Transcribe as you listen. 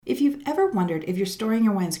If you've ever wondered if you're storing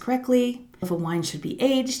your wines correctly, if a wine should be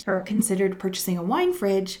aged, or considered purchasing a wine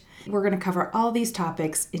fridge, we're going to cover all these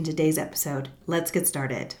topics in today's episode. Let's get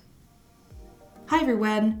started. Hi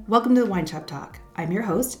everyone, welcome to the Wine Shop Talk. I'm your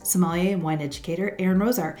host, sommelier and wine educator Erin,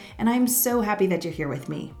 and I'm so happy that you're here with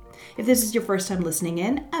me. If this is your first time listening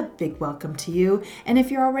in, a big welcome to you. And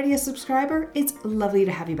if you're already a subscriber, it's lovely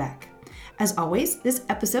to have you back. As always, this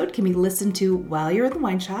episode can be listened to while you're in the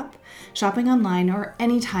wine shop, shopping online, or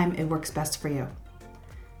anytime it works best for you.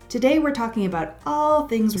 Today we're talking about all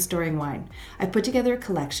things storing wine. I've put together a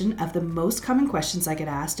collection of the most common questions I get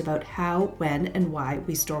asked about how, when, and why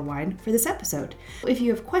we store wine for this episode. If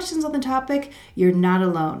you have questions on the topic, you're not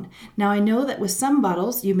alone. Now I know that with some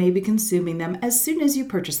bottles, you may be consuming them as soon as you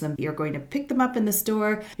purchase them. You're going to pick them up in the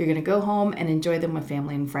store, you're going to go home and enjoy them with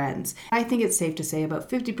family and friends. I think it's safe to say about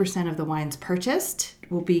 50% of the wines purchased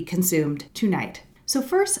will be consumed tonight. So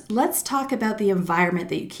first, let's talk about the environment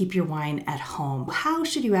that you keep your wine at home. How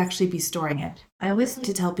should you actually be storing it? I always like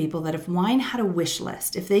to tell people that if wine had a wish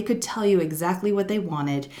list, if they could tell you exactly what they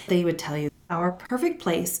wanted, they would tell you our perfect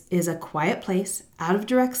place is a quiet place, out of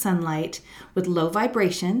direct sunlight, with low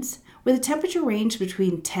vibrations, with a temperature range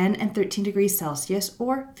between 10 and 13 degrees Celsius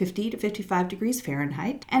or 50 to 55 degrees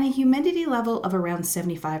Fahrenheit, and a humidity level of around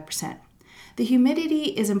 75%. The humidity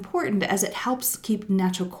is important as it helps keep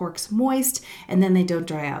natural corks moist and then they don't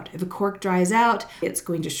dry out. If a cork dries out, it's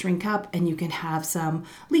going to shrink up and you can have some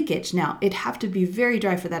leakage. Now, it'd have to be very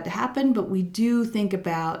dry for that to happen, but we do think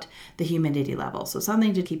about the humidity level, so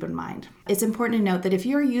something to keep in mind. It's important to note that if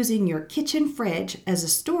you're using your kitchen fridge as a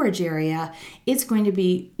storage area, it's going to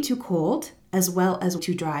be too cold as well as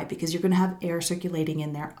too dry because you're going to have air circulating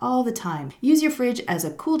in there all the time. Use your fridge as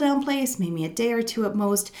a cool down place, maybe a day or two at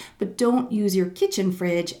most, but don't use your kitchen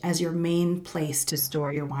fridge as your main place to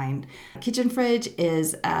store your wine. Kitchen fridge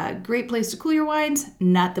is a great place to cool your wines,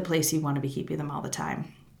 not the place you want to be keeping them all the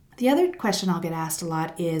time. The other question I'll get asked a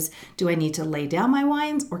lot is, do I need to lay down my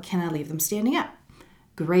wines or can I leave them standing up?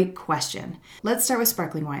 Great question. Let's start with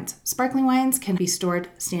sparkling wines. Sparkling wines can be stored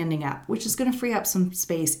standing up, which is going to free up some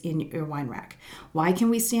space in your wine rack. Why can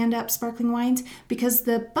we stand up sparkling wines? Because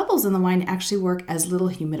the bubbles in the wine actually work as little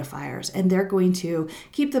humidifiers, and they're going to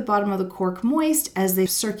keep the bottom of the cork moist as they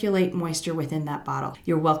circulate moisture within that bottle.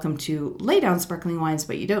 You're welcome to lay down sparkling wines,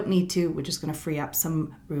 but you don't need to, which is going to free up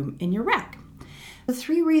some room in your rack. The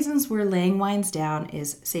three reasons we're laying wines down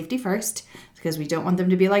is safety first, because we don't want them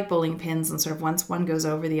to be like bowling pins and sort of once one goes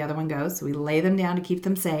over, the other one goes. So we lay them down to keep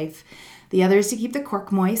them safe. The other is to keep the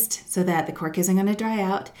cork moist so that the cork isn't going to dry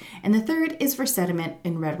out. And the third is for sediment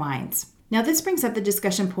in red wines. Now this brings up the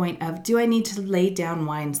discussion point of, do I need to lay down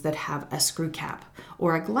wines that have a screw cap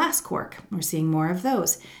or a glass cork? We're seeing more of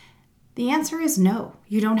those. The answer is no,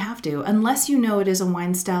 you don't have to, unless you know it is a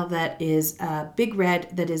wine style that is a big red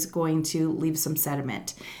that is going to leave some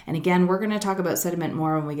sediment. And again, we're going to talk about sediment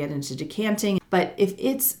more when we get into decanting, but if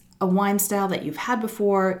it's a wine style that you've had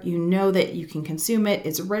before, you know that you can consume it,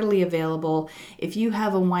 it's readily available. If you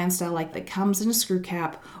have a wine style like that comes in a screw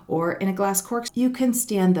cap or in a glass cork, you can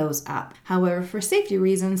stand those up. However, for safety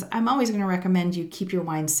reasons, I'm always going to recommend you keep your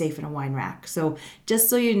wine safe in a wine rack. So just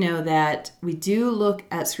so you know that we do look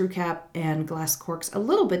at screw cap and glass corks a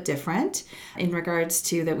little bit different in regards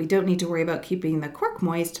to that we don't need to worry about keeping the cork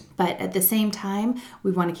moist, but at the same time,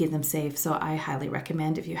 we want to keep them safe. So I highly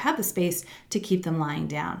recommend, if you have the space, to keep them lying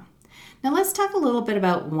down. Now let's talk a little bit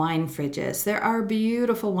about wine fridges. There are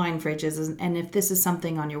beautiful wine fridges, and if this is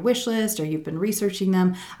something on your wish list or you've been researching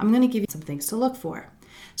them, I'm going to give you some things to look for.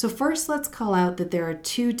 So first, let's call out that there are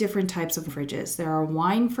two different types of fridges. There are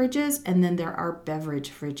wine fridges and then there are beverage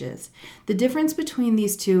fridges. The difference between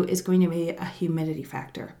these two is going to be a humidity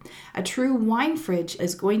factor. A true wine fridge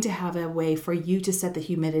is going to have a way for you to set the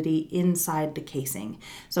humidity inside the casing.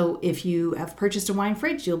 So if you have purchased a wine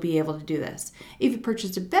fridge, you'll be able to do this. If you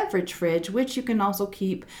purchased a beverage fridge, which you can also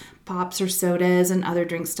keep pops or sodas and other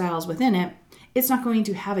drink styles within it, it's not going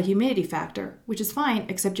to have a humidity factor, which is fine,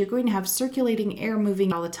 except you're going to have circulating air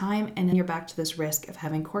moving all the time, and then you're back to this risk of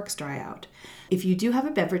having corks dry out. If you do have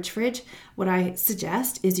a beverage fridge, what I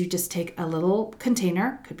suggest is you just take a little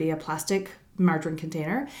container, could be a plastic margarine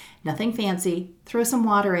container, nothing fancy, throw some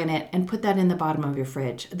water in it and put that in the bottom of your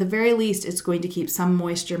fridge. At the very least, it's going to keep some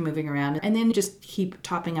moisture moving around, and then just keep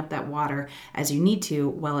topping up that water as you need to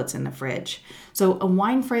while it's in the fridge. So a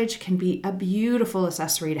wine fridge can be a beautiful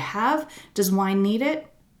accessory to have. Does wine need it?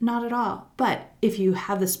 Not at all. But If you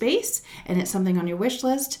have the space and it's something on your wish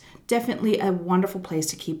list, definitely a wonderful place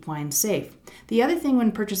to keep wine safe. The other thing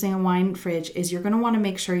when purchasing a wine fridge is you're going to want to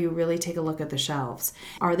make sure you really take a look at the shelves.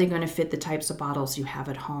 Are they going to fit the types of bottles you have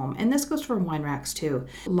at home? And this goes for wine racks too.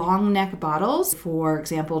 Long neck bottles, for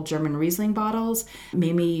example, German Riesling bottles.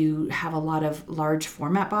 Maybe you have a lot of large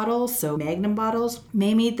format bottles, so Magnum bottles.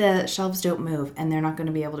 Maybe the shelves don't move and they're not going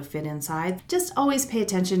to be able to fit inside. Just always pay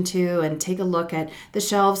attention to and take a look at the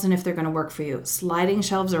shelves and if they're going to work for you. Sliding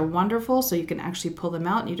shelves are wonderful, so you can actually pull them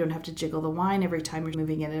out and you don't have to jiggle the wine every time you're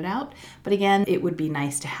moving in and out. But again, it would be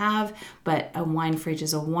nice to have, but a wine fridge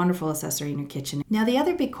is a wonderful accessory in your kitchen. Now, the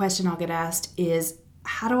other big question I'll get asked is,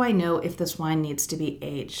 how do I know if this wine needs to be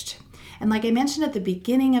aged? And like I mentioned at the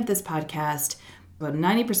beginning of this podcast, about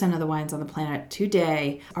 90% of the wines on the planet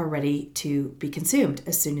today are ready to be consumed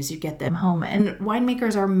as soon as you get them home. And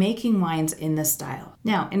winemakers are making wines in this style.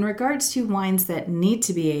 Now, in regards to wines that need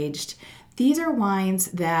to be aged, these are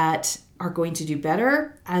wines that are going to do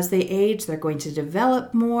better as they age. They're going to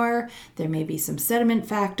develop more. There may be some sediment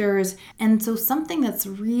factors. And so something that's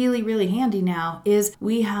really, really handy now is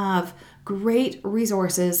we have great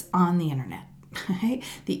resources on the internet. Okay?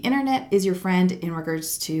 The internet is your friend in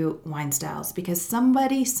regards to wine styles because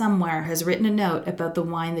somebody somewhere has written a note about the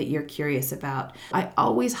wine that you're curious about. I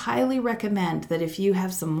always highly recommend that if you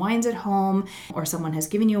have some wines at home or someone has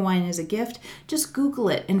given you a wine as a gift, just Google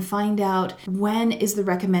it and find out when is the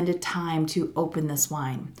recommended time to open this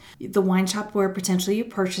wine. The wine shop where potentially you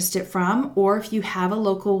purchased it from, or if you have a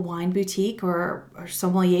local wine boutique or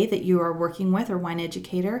sommelier that you are working with or wine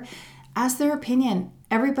educator, ask their opinion.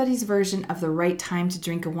 Everybody's version of the right time to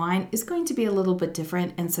drink a wine is going to be a little bit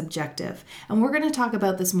different and subjective. And we're going to talk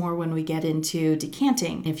about this more when we get into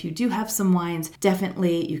decanting. If you do have some wines,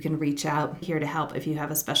 definitely you can reach out here to help if you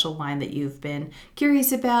have a special wine that you've been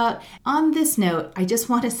curious about. On this note, I just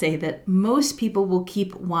want to say that most people will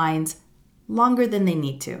keep wines longer than they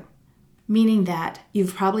need to, meaning that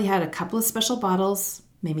you've probably had a couple of special bottles,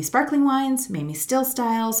 maybe sparkling wines, maybe still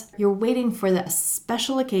styles. You're waiting for the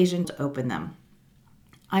special occasion to open them.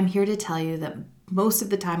 I'm here to tell you that most of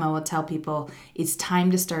the time I will tell people it's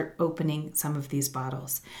time to start opening some of these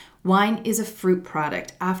bottles. Wine is a fruit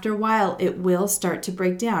product. After a while, it will start to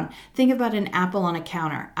break down. Think about an apple on a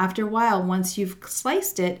counter. After a while, once you've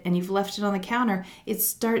sliced it and you've left it on the counter, it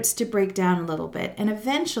starts to break down a little bit. And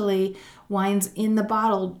eventually, wines in the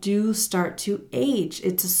bottle do start to age.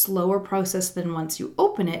 It's a slower process than once you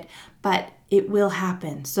open it, but it will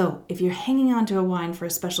happen. So if you're hanging on to a wine for a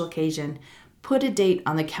special occasion, put a date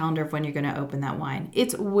on the calendar of when you're going to open that wine.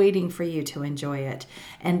 It's waiting for you to enjoy it.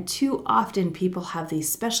 And too often people have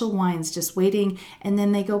these special wines just waiting, and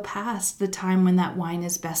then they go past the time when that wine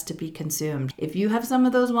is best to be consumed. If you have some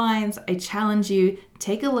of those wines, I challenge you,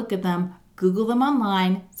 take a look at them, Google them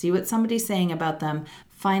online, see what somebody's saying about them,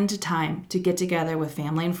 find a time to get together with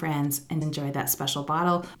family and friends and enjoy that special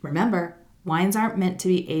bottle. Remember, wines aren't meant to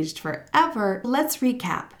be aged forever. Let's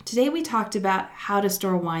recap. Today we talked about how to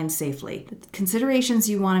store wines safely. The considerations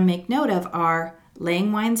you want to make note of are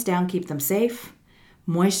laying wines down, keep them safe.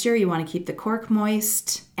 Moisture, you want to keep the cork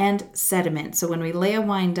moist. And sediment. So when we lay a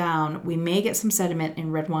wine down, we may get some sediment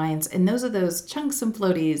in red wines, and those are those chunks and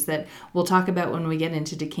floaties that we'll talk about when we get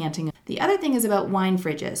into decanting. The other thing is about wine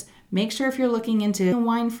fridges. Make sure if you're looking into a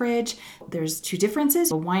wine fridge, there's two differences,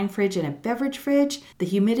 a wine fridge and a beverage fridge. The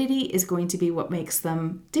humidity is going to be what makes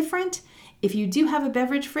them different. If you do have a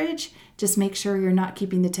beverage fridge, just make sure you're not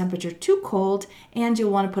keeping the temperature too cold, and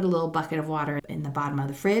you'll want to put a little bucket of water in the bottom of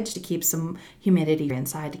the fridge to keep some humidity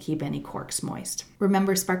inside to keep any corks moist.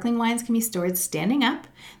 Remember, sparkling wines can be stored standing up.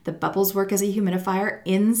 The bubbles work as a humidifier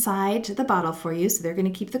inside the bottle for you, so they're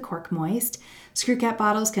going to keep the cork moist. Screw cap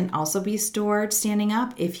bottles can also be stored standing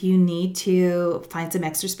up if you need to find some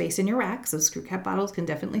extra space in your rack. So screw cap bottles can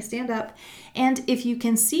definitely stand up. And if you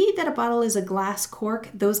can see that a bottle is a glass cork,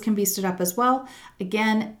 those can be stood up as well.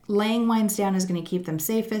 Again, laying wines down is going to keep them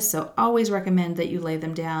safest, so always recommend that you lay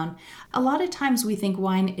them down. A lot of times we think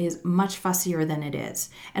wine is much fussier than it is,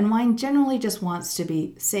 and wine generally just wants to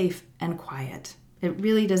be safe and quiet. It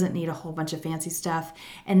really doesn't need a whole bunch of fancy stuff.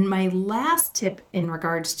 And my last tip in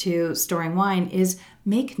regards to storing wine is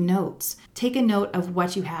make notes. Take a note of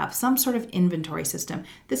what you have, some sort of inventory system.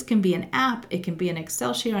 This can be an app, it can be an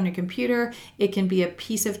Excel sheet on your computer, it can be a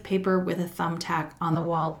piece of paper with a thumbtack on the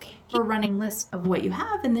wall. A running list of what you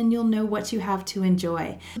have, and then you'll know what you have to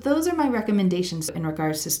enjoy. Those are my recommendations in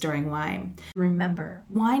regards to storing wine. Remember,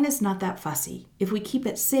 wine is not that fussy. If we keep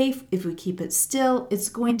it safe, if we keep it still, it's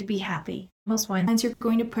going to be happy. Most wines you're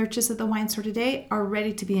going to purchase at the wine store today are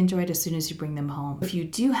ready to be enjoyed as soon as you bring them home. If you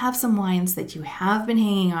do have some wines that you have been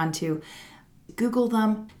hanging on to, Google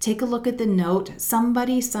them, take a look at the note.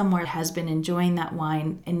 Somebody somewhere has been enjoying that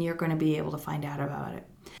wine and you're going to be able to find out about it.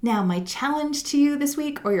 Now, my challenge to you this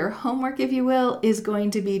week, or your homework if you will, is going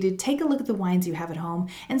to be to take a look at the wines you have at home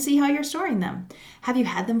and see how you're storing them. Have you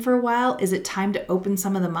had them for a while? Is it time to open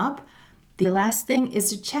some of them up? The last thing is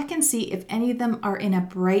to check and see if any of them are in a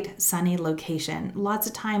bright, sunny location. Lots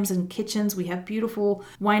of times in kitchens, we have beautiful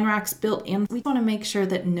wine racks built in. We want to make sure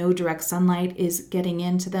that no direct sunlight is getting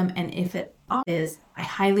into them. And if it is, I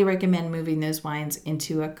highly recommend moving those wines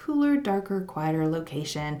into a cooler, darker, quieter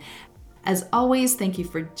location. As always, thank you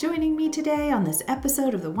for joining me today on this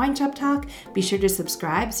episode of the Wine Shop Talk. Be sure to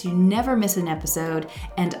subscribe so you never miss an episode,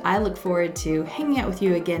 and I look forward to hanging out with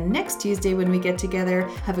you again next Tuesday when we get together.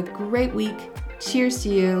 Have a great week. Cheers to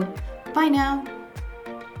you. Bye now.